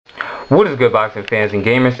What is good, boxing fans and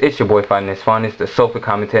gamers? It's your boy FightNightsFinest, the sofa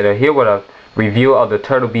commentator, here with a review of the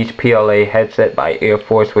Turtle Beach PLa headset by Air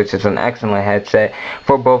Force, which is an excellent headset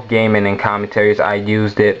for both gaming and commentaries. I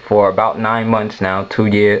used it for about 9 months now,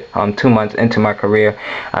 2 months into my career.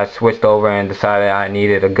 I switched over and decided I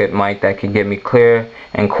needed a good mic that could give me clear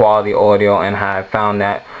and quality audio, and I found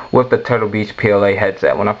that with the Turtle Beach PLa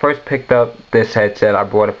headset. When I first picked up this headset, I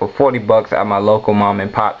bought it for 40 bucks at my local mom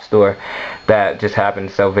and pop store that just happened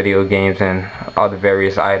to sell video games and other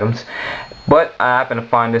various items. But I happened to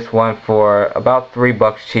find this one for about 3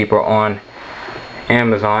 bucks cheaper on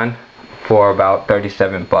Amazon for about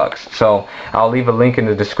 37 bucks. So I'll leave a link in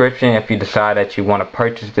the description if you decide that you want to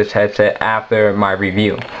purchase this headset after my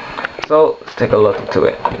review. So let's take a look into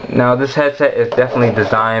it. Now, this headset is definitely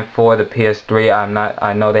designed for the PS3.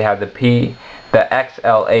 I know they have the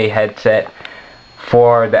XLA headset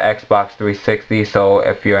for the Xbox 360. So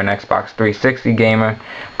if you're an Xbox 360 gamer,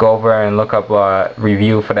 go over and look up a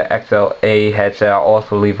review for the XLA headset. I'll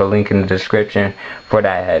also leave a link in the description for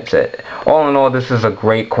that headset. All in all, this is a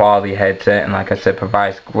great quality headset, and like I said,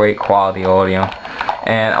 provides great quality audio,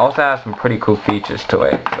 and also has some pretty cool features to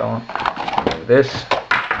it. So this.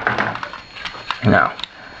 Now,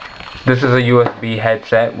 this is a USB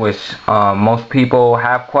headset, which most people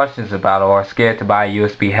have questions about or are scared to buy a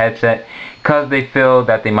USB headset because they feel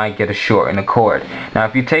that they might get a short in the cord. Now,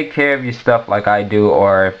 if you take care of your stuff like I do,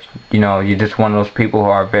 or if you're just one of those people who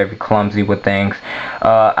are very clumsy with things,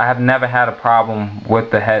 I have never had a problem with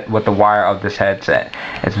the wire of this headset.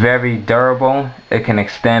 It's very durable. It can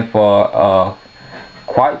extend for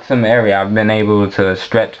quite some area. I've been able to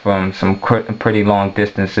stretch from some pretty long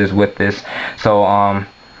distances with this. So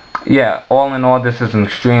yeah, all in all, this is an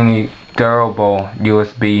extremely durable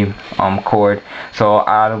USB cord, so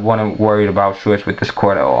I wasn't worried about shorts with this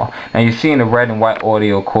cord at all. Now, you're seeing the red and white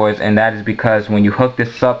audio cords, and that is because when you hook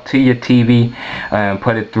this up to your TV and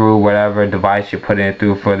put it through whatever device you're putting it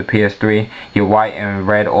through for the PS3, your white and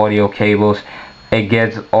red audio cables, it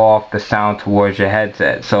gets off the sound towards your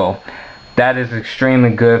headset. So that is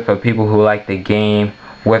extremely good for people who like the game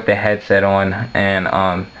with the headset on,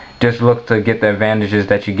 and just look to get the advantages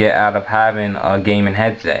that you get out of having a gaming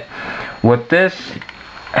headset. With this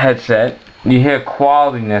headset, you hear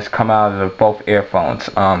qualityness come out of both earphones.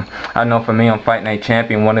 I know for me on Fight Night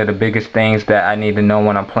Champion, one of the biggest things that I need to know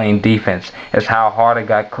when I'm playing defense is how hard I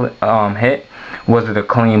got hit. Was it a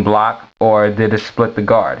clean block, or did it split the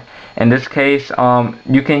guard? In this case,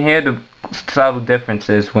 you can hear the subtle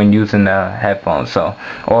differences when using the headphones. So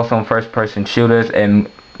also in first person shooters,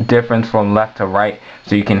 and difference from left to right,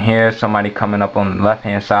 so you can hear somebody coming up on the left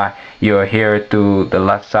hand side, you'll hear it through the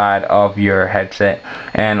left side of your headset,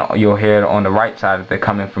 and you'll hear it on the right side if they're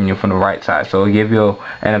coming from you from the right side. So it'll give you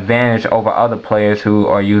an advantage over other players who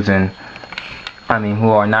are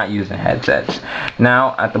not using headsets.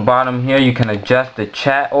 Now, at the bottom here, you can adjust the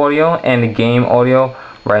chat audio and the game audio.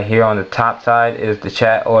 Right here on the top side is the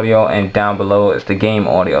chat audio, and down below is the game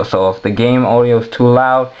audio. So if the game audio is too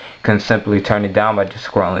loud, you can simply turn it down by just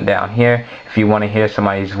scrolling down here. If you want to hear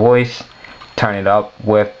somebody's voice, turn it up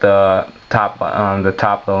with the top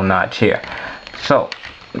little notch here. So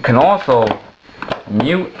you can also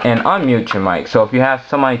mute and unmute your mic. So if you have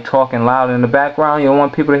somebody talking loud in the background, you don't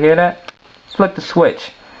want people to hear that, flick the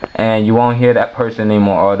switch and you won't hear that person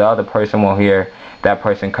anymore, or the other person will hear that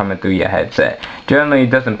person coming through your headset. Generally,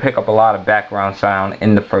 it doesn't pick up a lot of background sound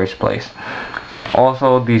in the first place.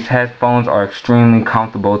 Also, these headphones are extremely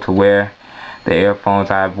comfortable to wear. The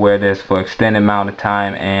earphones, I've wear this for extended amount of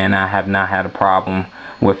time, and I have not had a problem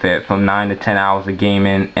with it. From 9 to 10 hours of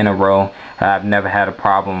gaming in a row, I've never had a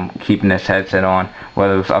problem keeping this headset on,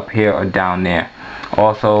 whether it's up here or down there.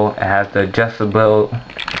 Also, it has the adjustable,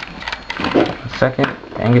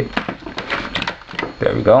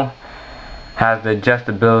 there we go. Has the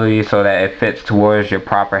adjustability so that it fits towards your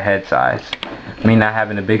proper head size. Me not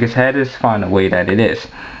having the biggest head is fine the way that it is.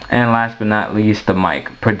 And last but not least, the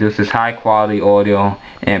mic produces high quality audio,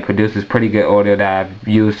 and produces pretty good audio that I've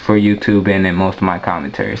used for YouTube and in most of my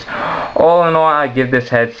commentaries. All in all, I give this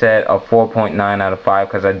headset a 4.9 out of 5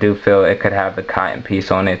 because I do feel it could have the cotton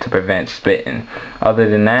piece on it to prevent spitting. Other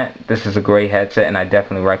than that, this is a great headset, and I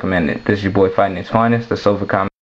definitely recommend it. This is your boy FightNightsFinest, the sofa commentator.